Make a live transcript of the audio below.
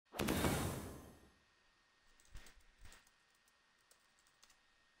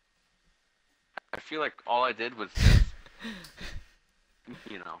feel like all I did was just,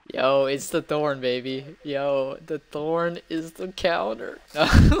 you know. Yo, it's the thorn, baby. Yo, the thorn is the counter. No.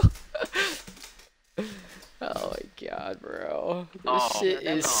 Oh my god, bro. This shit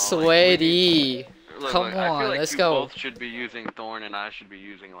is sweaty. Come on, I feel like let's you go. both should be using thorn and I should be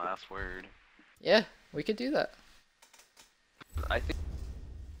using last word. Yeah, we could do that. I think.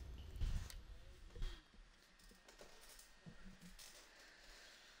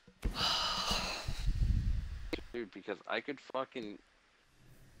 Dude, because I could fucking.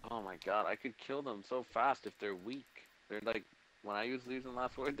 Oh my god, I could kill them so fast if they're weak. They're like, when I was using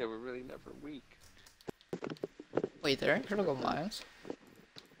last word, they were really never weak. Wait, they're in critical mines?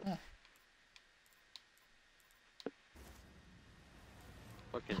 Oh.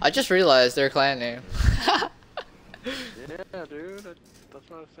 I just realized their clan name. Yeah, dude, that's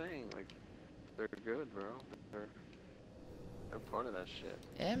what I was saying. Like, they're good, bro. They're part of that shit.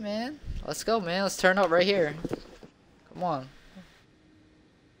 Yeah, man. Let's go, man. Let's turn up right here. Come on.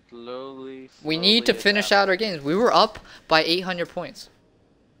 Slowly. We need to finish out our games. We were up by 800 points.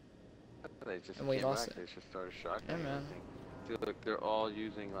 They just and we lost back. it. They just started shocking. Yeah, man. I feel like they're all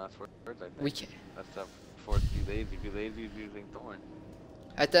using last words, I think. We can. That's up for Be Lazy. Be Lazy is using Thorn.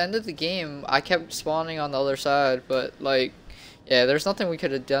 At the end of the game, I kept spawning on the other side, but like, yeah, there's nothing we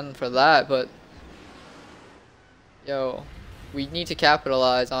could have done for that, but yo, we need to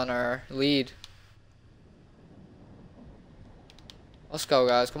capitalize on our lead. Let's go,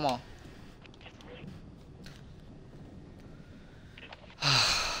 guys. Come on.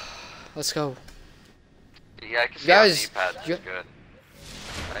 Let's go. Yeah, I can see guys, how knee-pads is good.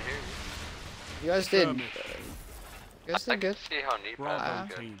 I hear you. You guys did. You guys did I good. can see how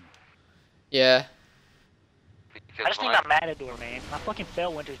knee-pads is good. Yeah. Because I just need my Matador, man. My fucking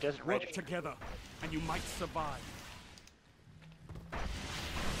Fell Winters doesn't Work register. together, and you might survive.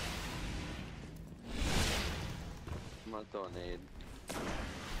 I'm gonna throw a nade.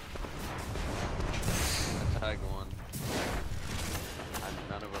 Tag one.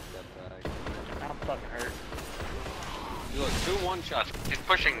 None of us got tagged. I'm fucking hurt. Look, 2 one-shots. He's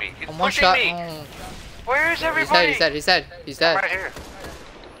pushing me. He's One pushing shot. me. Oh. Where's everybody? He's dead. He's dead. He's dead. I'm right here.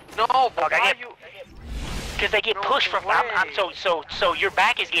 No, but why you? Because they get No pushed from. So your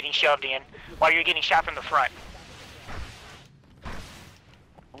back is getting shoved in while you're getting shot from the front.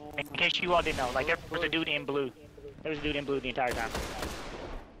 In case you all didn't know, like there was a dude in blue. There was a dude in blue the entire time,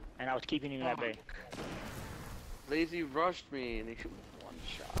 and I was keeping him in that bay. Lazy rushed me and he was one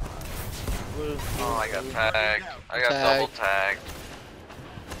shot. Blue. Oh, I got tagged. I got double tagged.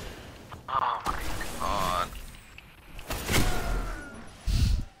 Oh my god.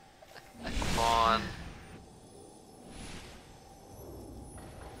 Come on.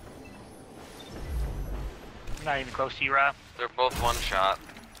 I'm not even close to you, Rob. They're both one shot.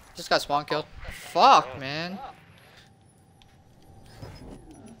 Just got spawn killed. Fuck, man.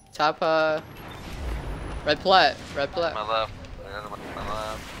 Top, red plat. Red plat. My left. My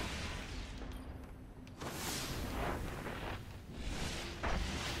left.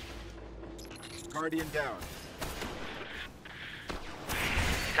 Guardian down.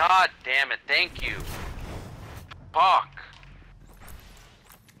 God damn it, thank you. Fuck.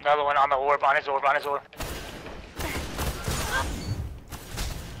 Another one on the orb, on his orb, on his orb.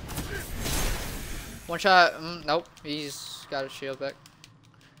 One shot. Nope. He's got his shield back.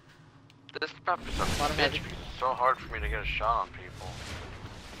 This map is a Bottom bitch heavy. because it's so hard for me to get a shot on people.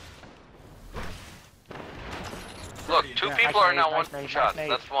 Look, 2 people are now one shot.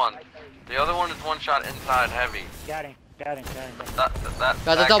 That's one. The other one is one shot inside heavy. Got him. Got the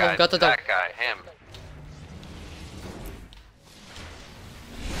That double, guy, got the double. That guy, him.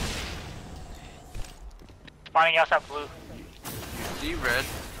 Spawning outside blue. See red?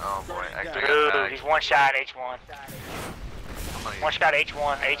 Oh boy, I got Dude, tagged. he's one shot H1. I'm gonna One shot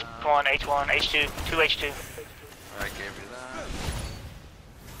H1, H1, H1, H2, 2 H2. I gave you that.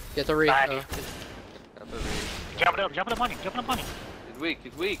 Get the read. Behind you. Got the read. Jumping up on him, jumping up on him.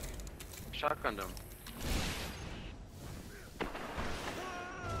 He's weak. Shotgunned him.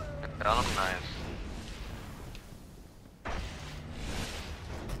 Got him, nice.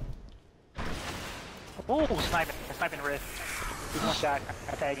 Ooh, sniping red. He's one shot.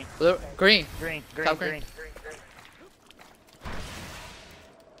 I tag him. Blue, green. Green. Top green.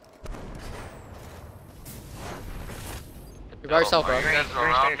 You're by yourself, bro. You guys are Green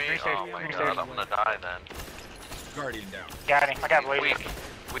around stairs, me? green stairs, Oh my green god, stairs. I'm gonna die then. Guardian down. Got him. I got laser.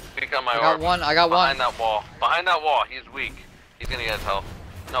 Weak on my I got orb. one. I got one. Behind that wall. Behind that wall. He's weak. He's gonna get his health.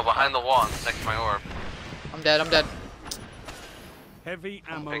 No, behind the wall next to my orb. I'm dead. I'm dead. Heavy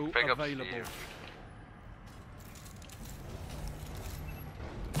ammo Big up to available. you.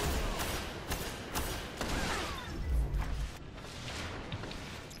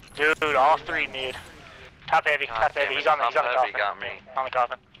 Dude, all three mid. Top heavy, God top damn heavy. it, He's on the top heavy coffin. got me. On the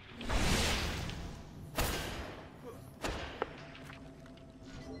coffin.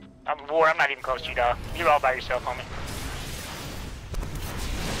 I'm not even close to you, dog. You're all by yourself, homie.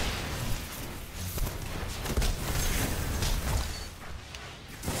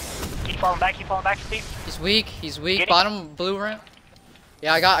 Keep falling back, Steve. He's weak. He's weak. Get him. Bottom blue ramp.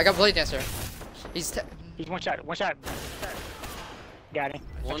 Yeah, I got Blade Dancer. He's He's one shot. Got him.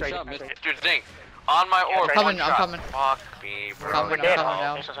 One That's right, shot, that's missed. right. Dude, Zing. On my Yeah, orb, I'm one coming, I'm shot. coming. Fuck me, bro. Coming, We're I'm dead. coming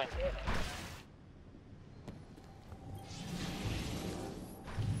down. That's what I'm saying.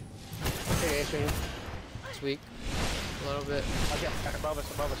 He's weak. A little bit. Okay, above us.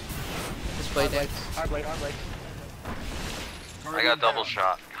 Just Blade Dance. Hard blade. I got double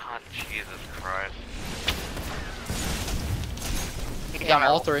shot. God, Jesus Christ. Yeah, I'm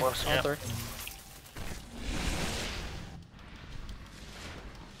all three. All Yeah. three.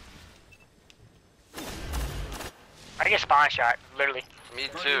 I get spawn shot, literally. Me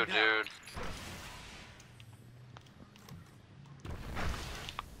too, dude.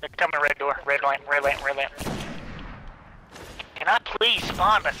 They're coming red door, red lamp. Can I please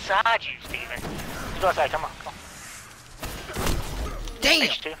spawn beside you, Steven? Let's go outside, come on. Damn!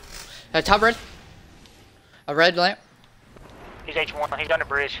 H2. Top red. A red lamp. He's H1, he's on the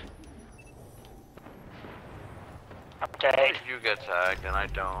bridge. I'm Why tagged. did you get tagged and I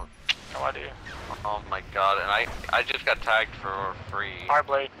don't? No, I do. Oh my god, and I just got tagged for free. Hard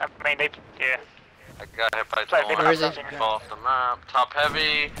blade. I mean, yeah. I got hit by Sorry, someone. Where is he? Fall off the map. Top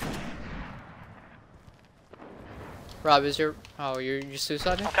heavy. Rob, is your... Oh, you're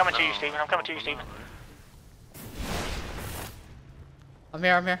suiciding? I'm coming to you, No. Steven. I'm coming to you, Steven. I'm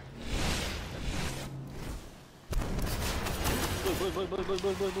here.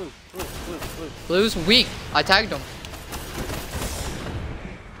 Blue's weak. I tagged him.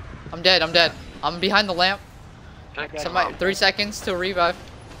 I'm dead. I'm behind the lamp. Check him Somebody, out. 3 seconds to revive.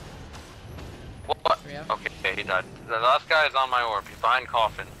 What? Yeah. Okay, he died. The last guy is on my orb. He's behind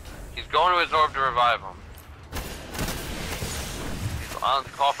coffin. He's going to his orb to revive him. He's on the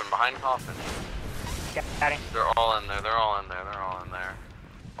coffin, behind coffin. Got him. They're all in there.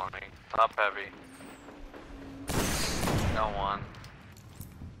 Funny. Top heavy. Got one.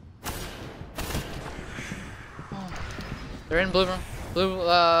 They're in blue room.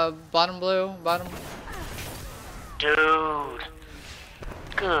 Bottom blue. Dude.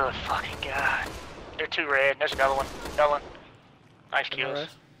 Good fucking god. They're two red. There's another one. Nice kills.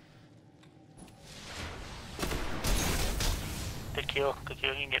 Good kill. You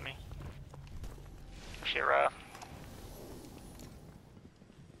can get me. Shit, Rob.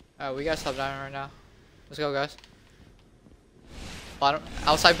 Alright, we gotta stop dying right now. Let's go, guys. Bottom.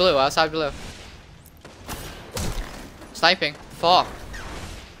 Outside blue. Sniping. Fuck.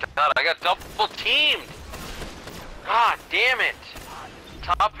 God, I got double teamed. God damn it.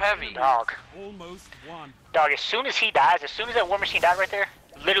 Top heavy. Dog. Almost won. Dog, as soon as he dies, as soon as that war machine died right there,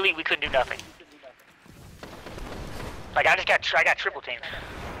 literally we couldn't do nothing. Like, I got triple teamed.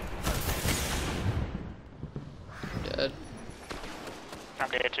 Dead. I'm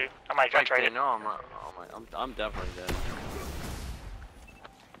dead too. I might try trade it. No, I'm definitely dead.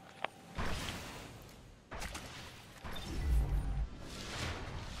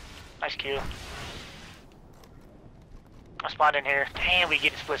 Nice kill. I spawned in here. Damn, we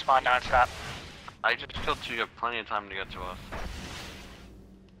get split spawn non-stop. I just killed two. You have plenty of time to get to us.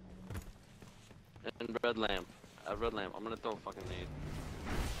 And red lamp. Red lamp. I'm gonna throw a fucking nade.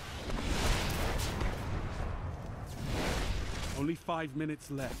 Only 5 minutes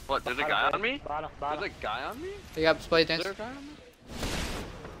left. What? There's a guy on me? Bottom. There's a guy on me? They got Blade Is Dance. there a guy on me?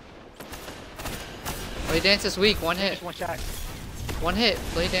 Blade Dance is weak. One hit. Just one shot. One hit.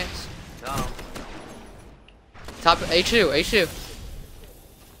 Blade Dance. Got him. Top H2.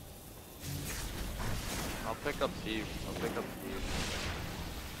 I'll pick up Steve.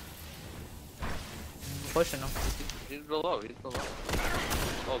 Pushing him. He's below.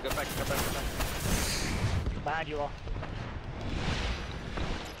 Oh, get back. Behind you all.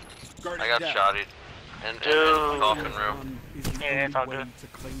 Guardian I got down. shotted. And in the coffin room. One is the Yeah, it's only all way good. to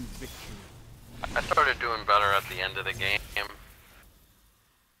claim victory. I started doing better at the end of the game.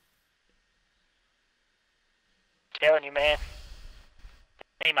 Telling you, man.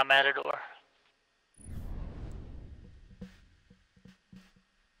 Ain't my matador.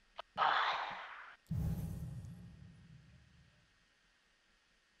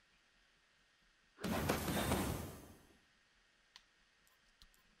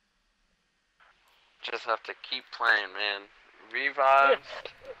 Just have to keep playing, man. Revives.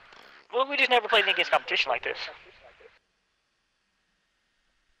 Well, we just never played against competition like this.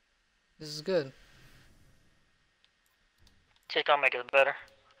 This is good. Take on make it better.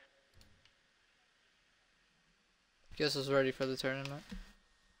 Guess was ready for the tournament.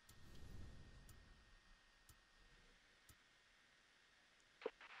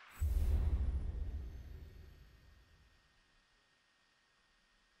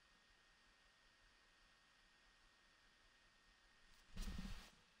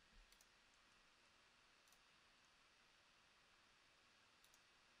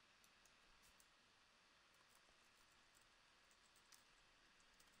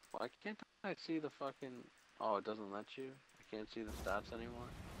 Why can't I see the fucking... Oh, it doesn't let you? I can't see the stats anymore?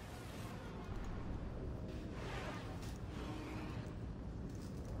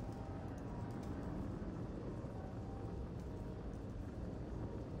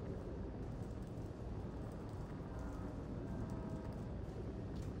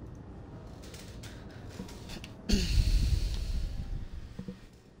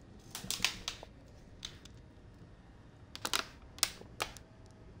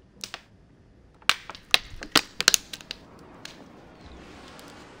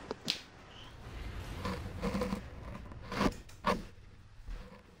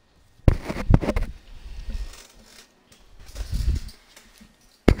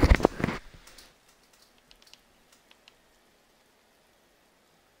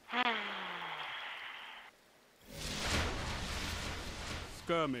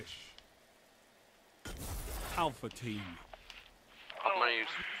 Skirmish. Alpha team. I'm gonna use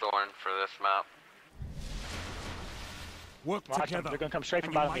Thorn for this map. Work Watch them. together. They're gonna come straight from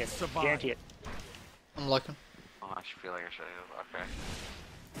and you bottom might here. survive. Guarantee it. I'm looking. Oh, I should feel like I should have. Okay.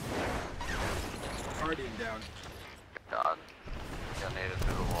 Guardian down. God. Got naded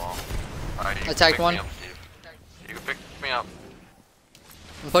through the wall. Alright, you can Attack pick one. me up, Steve. You can pick me up.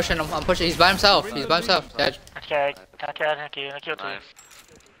 I'm pushing him. I'm pushing. He's by himself. He's by himself. Dead. Okay, I killed two. Nice.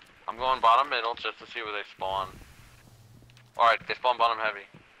 I'm going bottom middle just to see where they spawn. Alright, they spawn bottom heavy.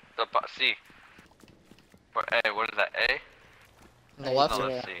 The C. Or A, what is that? A? On the left. No,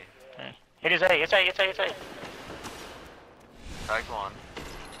 Yeah. that's C. Okay. It is A, it's A, it's A, it's A. Tagged one.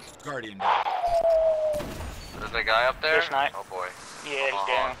 Guardian down. There's a guy up there? This night. Oh boy. Yeah, he's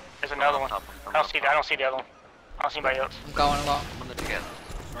down. There's another one. I don't see the other one. I don't see anybody else. I'm going along. I'm gonna get.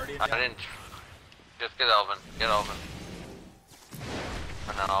 Guardian I down. didn't. Just get Elvin. Get Elvin.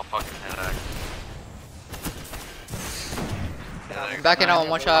 And then I'll fucking hit X. I'm backing out on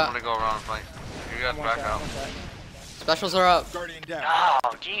one I'm shot. gonna go around and flank. You guys back out. Specials are up. Guardian down. Oh,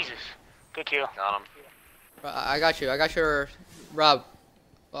 Jesus. Good kill. Got him. I got you. I got your Rob.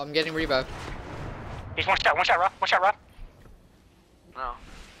 Well, I'm getting revive. He's one shot, Rob. No.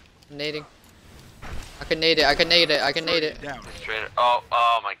 Nading. I can nade it. I can nade it. I can nade it. Down. Straight.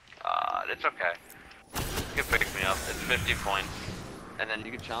 Oh my god. It's okay. You can pick me up. It's 50 points. And then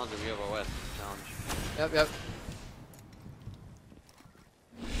you can challenge him. You have a West challenge. Yep.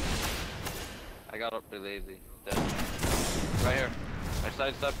 I got up really lazy. Dead. Right here. I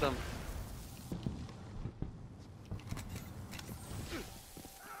sidestepped him.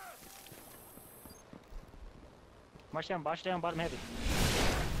 March down, bottom heavy.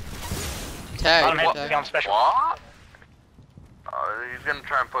 Tag. Bottom heavy, Tag. on special. What? He's gonna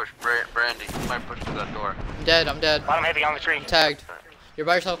try and push Brandy. He might push through that door. I'm dead. I'm dead. Bottom heavy on the tree. I'm tagged. You're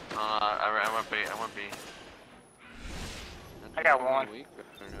by yourself. I went B. I went B. I got one. Weak,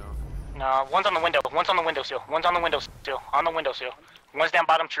 or no? No, one's on the window. One's on the windowsill. One's on the windowsill. On the windowsill. One's down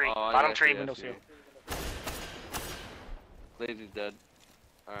bottom tree. Oh, Bottom I tree, see, windowsill. Lazy's dead.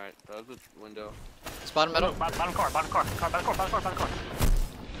 Alright, that was the window. It's bottom middle. Bottom car.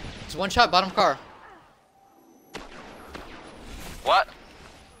 It's one shot. Bottom car. What?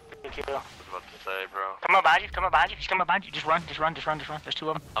 Good kill. I was about to say, bro. Come up behind you. He's coming behind you. Just run. There's two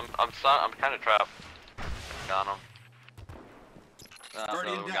of them. I'm kind of trapped. Got him.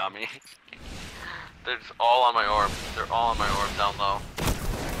 Guardian No, down. got me. They're just all on my orb. They're all on my orb down low.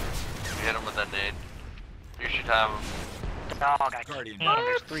 You hit him with that nade. You should have him. Oh, I got Guardian.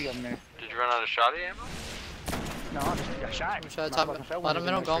 There's three of them there. Did you run out of shotty ammo? No, I just got shot. One shot top. Bottom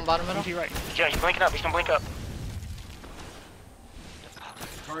middle. Going bottom middle. To your right. Yeah, he's blinking up. He's gonna blink up.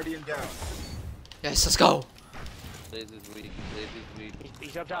 Guardian down. Yes. Let's go. Lazy's weak.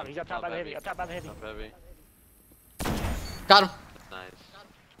 He's up top. He's up top by the heavy. Up top by the heavy. Top heavy. Got him. Nice.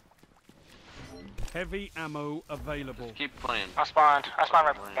 Heavy ammo available. Keep playing. I spawned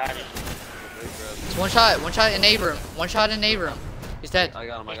right behind you. It's one shot. One shot in nade room. One shot in nade room. He's dead. I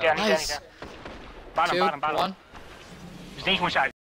got him. He's down. Nice. Bottom. 2, 1. Just need one shot.